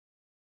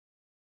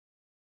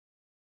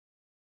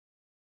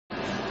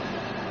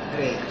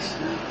Hare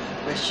Krishna.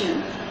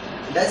 Question: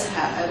 does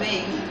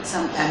having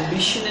some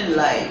ambition in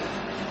life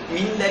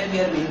mean that we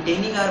are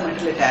maintaining our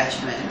mental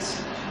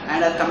attachments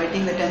and are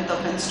committing the 10th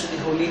offence to the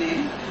holy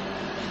name?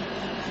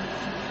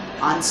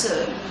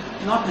 Answer: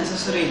 not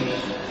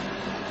necessarily.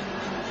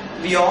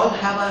 We all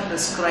have our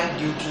prescribed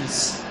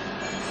duties,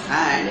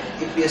 and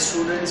if we are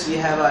students, we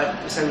have our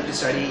prescribed to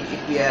study.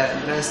 If we are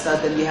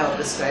grahasthas, then we have a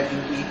prescribed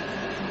duty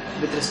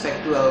with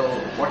respect to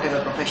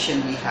whatever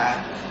profession we have.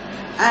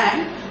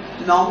 And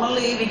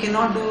normally we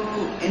cannot do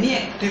any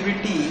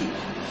activity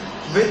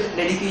with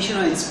dedication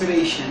or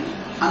inspiration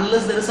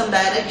unless there is some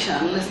direction,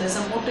 unless there is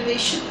some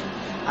motivation,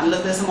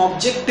 unless there is some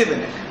objective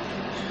in it.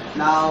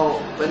 Now,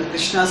 when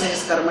Krishna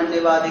says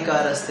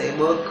karmanyevadhikaraste,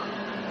 work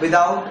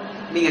without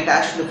being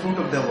attached to the fruit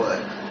of the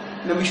work,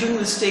 we shouldn't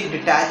mistake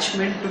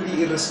detachment to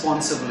be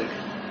irresponsibility.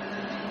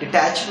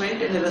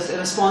 Detachment and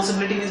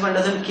irresponsibility means one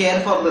doesn't care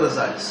for the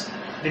results.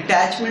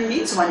 Detachment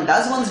means one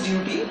does one's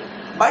duty,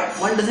 but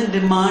one doesn't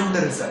demand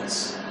the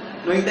results,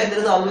 knowing that there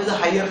is always a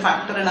higher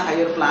factor and a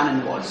higher plan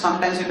involved.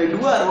 Sometimes we may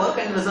do our work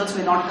and results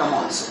may not come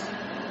also.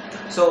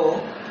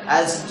 So,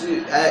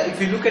 if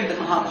we look at the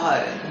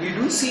Mahabharata, we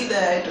do see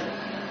that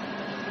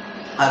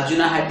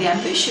Arjuna had the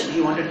ambition, he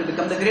wanted to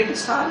become the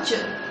greatest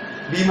archer.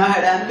 Bhima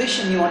had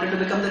ambition, he wanted to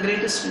become the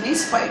greatest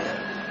mace fighter.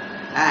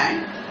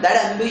 And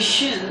that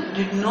ambition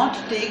did not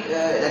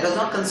that was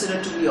not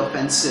considered to be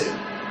offensive.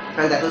 In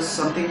fact, that was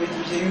something which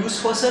he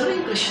used for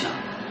serving Krishna.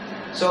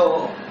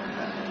 So,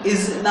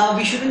 now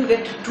we shouldn't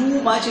get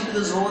too much into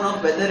the zone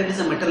of whether it is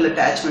a material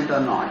attachment or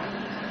not.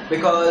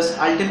 Because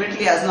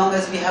ultimately, as long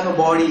as we have a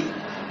body,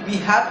 we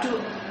have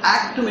to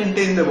act to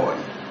maintain the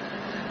body.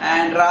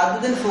 And rather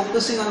than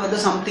focusing on whether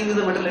something is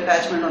a material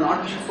attachment or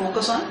not, we should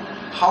focus on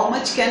how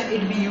much can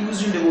it be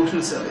used in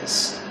devotional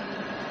service.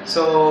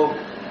 So,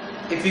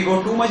 if we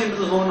go too much into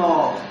the zone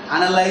of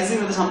analyzing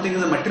whether something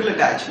is a material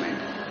attachment,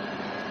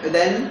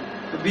 then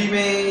we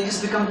may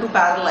just become too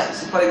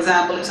paralyzed. For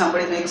example, if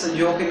somebody makes a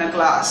joke in a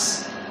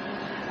class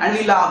and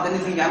we laugh, then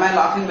you think, am I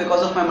laughing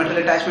because of my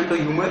material attachment to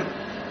humor?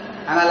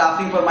 Am I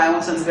laughing for my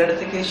own sense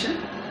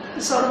gratification?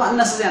 It's sort of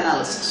unnecessary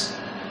analysis.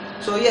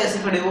 So yes,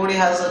 if a devotee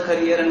has a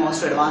career and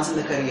wants to advance in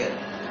the career,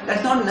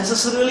 that's not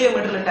necessarily a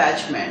material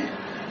attachment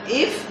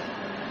if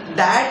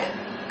that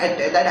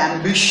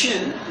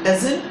ambition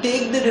doesn't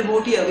take the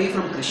devotee away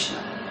from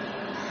Krishna.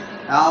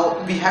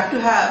 Now, we have to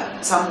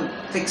have some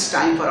fixed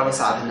time for our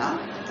sadhana,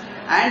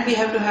 and we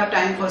have to have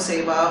time for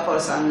seva, for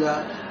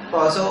sangha.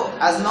 So,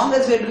 as long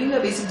as we are doing our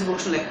basic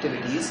devotional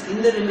activities,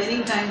 in the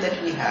remaining time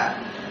that we have,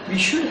 we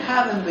should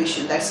have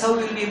ambition. That's how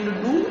we will be able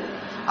to do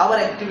our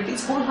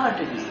activities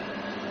wholeheartedly.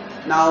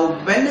 Now,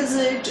 when is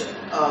it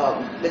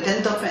the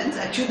 10th offense?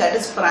 Actually, that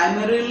is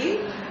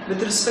primarily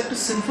with respect to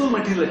sinful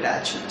material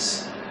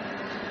attachments.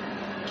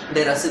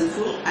 There are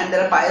sinful and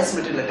there are pious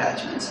material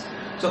attachments.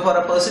 So, for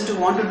a person to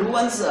want to do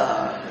one's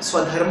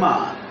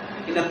swadharma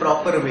in a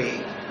proper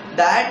way,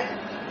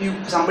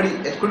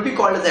 it could be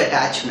called as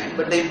attachment,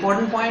 but the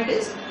important point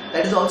is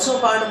that is also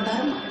a part of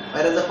dharma.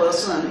 Whereas a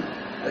person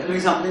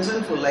doing something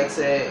sinful, like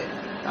say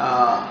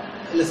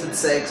illicit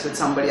sex with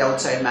somebody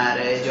outside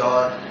marriage,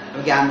 or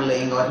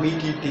gambling or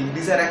meat eating,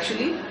 these are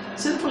actually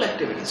sinful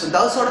activities. So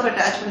those sort of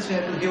attachments we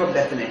have to give up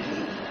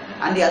definitely.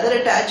 And the other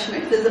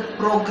attachment, there is a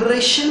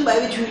progression by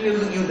which we will be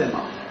able to give them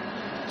up.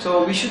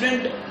 So we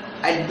shouldn't,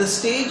 at the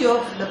stage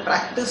of the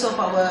practice of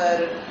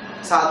our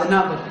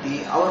sadhana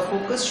bhakti, our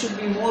focus should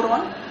be more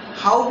on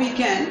how we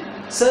can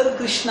serve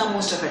Krishna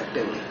most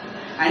effectively.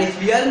 And if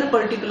we are in a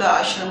particular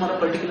ashram or a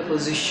particular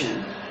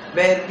position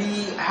where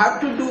we have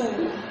to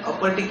do a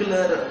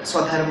particular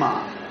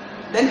swadharma,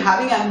 then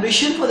having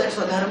ambition for that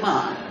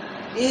swadharma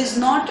is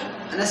not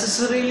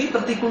necessarily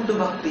pratikul to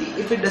bhakti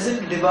if it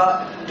doesn't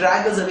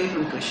drag us away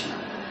from Krishna.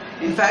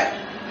 In fact,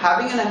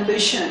 having an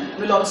ambition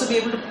will also be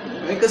able to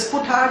make us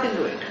put heart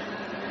into it.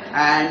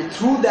 And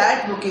through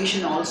that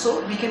vocation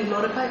also, we can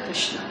glorify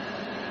Krishna.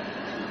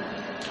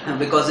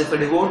 Because if a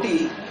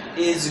devotee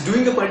is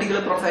doing a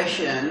particular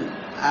profession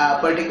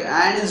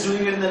and is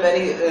doing it in a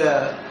very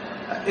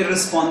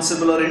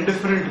irresponsible or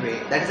indifferent way,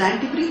 that is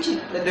anti-preaching.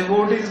 The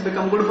devotees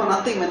become good for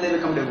nothing when they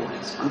become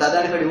devotees. On the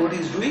other hand, if a devotee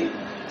is doing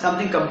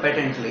something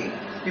competently,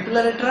 people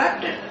are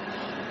attracted.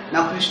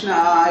 Now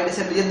Krishna, it is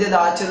said, Yadyad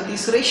acharati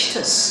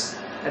sreshthas,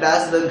 that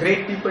as the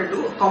great people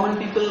do, common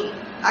people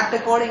act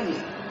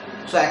accordingly.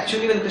 So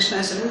actually when Krishna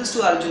is telling this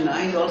to Arjuna,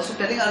 he is also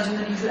telling Arjuna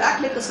that he should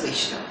act like a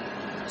sreshta.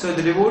 So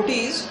the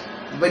devotees,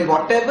 when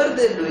whatever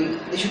they are doing,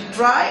 they should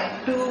try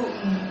to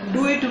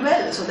do it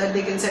well so that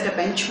they can set a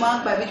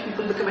benchmark by which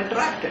people become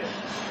attracted.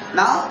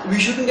 Now, we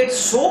shouldn't get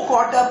so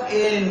caught up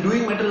in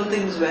doing material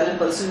things well and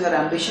pursuing our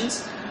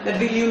ambitions that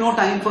we leave no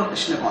time for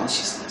Krishna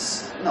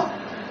consciousness. No,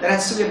 there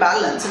has to be a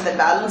balance, and that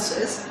balance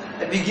is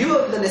that we give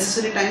up the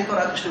necessary time for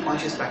our Krishna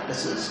conscious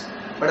practices,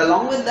 but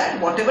along with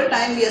that, whatever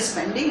time we are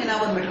spending in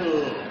our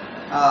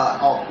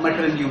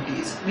material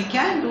duties, we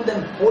can do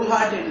them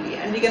wholeheartedly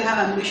and we can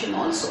have ambition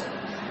also.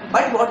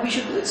 But what we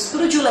should do is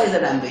spiritualize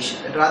that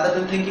ambition, that rather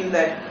than thinking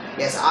that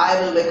yes, I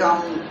will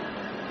become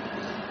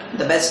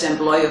the best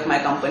employee of my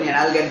company and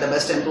I'll get the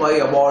best employee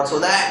award so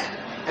that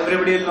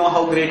everybody will know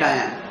how great I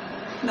am.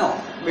 No,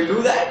 we'll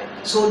do that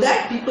so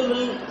that people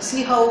will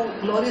see how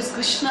glorious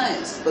Krishna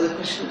is. Because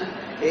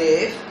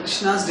if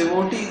Krishna's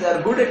devotees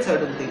are good at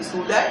certain things,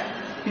 through that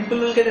people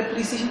will get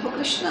appreciation for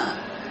Krishna,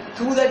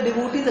 through that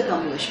devotees'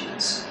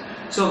 accomplishments.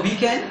 So we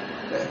can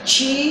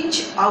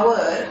change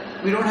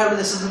we don't have to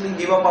necessarily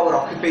give up our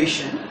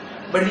occupation,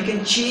 but we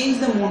can change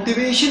the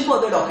motivation for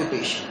that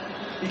occupation.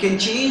 We can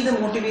change the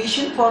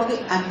motivation for the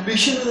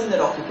ambition within that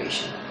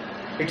occupation.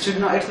 It's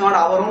not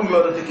our own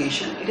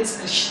glorification, it is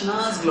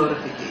Krishna's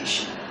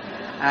glorification.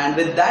 And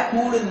with that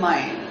mood in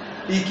mind,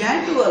 we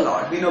can do a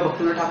lot. We know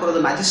Bhaktivinoda Thakur was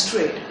a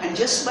magistrate, and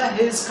just by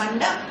his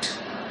conduct,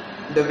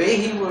 the way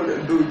he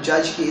would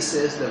judge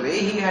cases, the way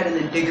he had an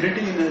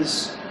integrity in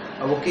his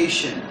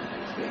vocation,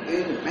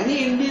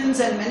 many Indians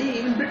and many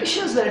even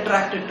Britishers were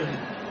attracted to him.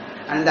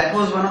 And that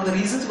was one of the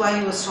reasons why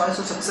he was so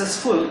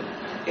successful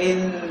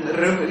in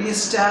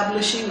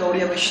re-establishing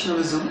Gaudiya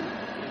Vaishnavism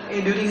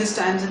during his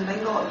times in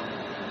Bengal.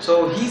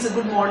 So he is a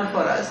good model for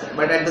us.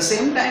 But at the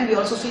same time, we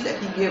also see that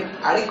he gave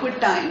adequate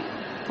time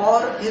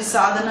for his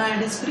sadhana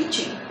and his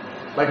preaching.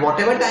 But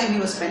whatever time he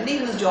was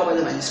spending in his job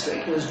as a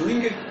magistrate, he was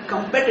doing it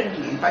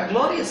competently, in fact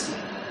gloriously.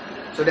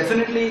 So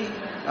definitely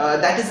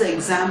that is the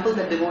example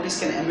that devotees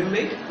can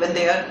emulate when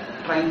they are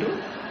trying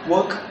to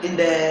work in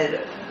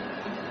their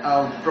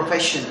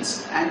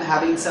professions and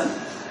having some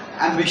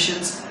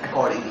ambitions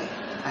accordingly.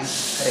 Thank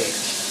you. Hare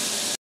Krishna.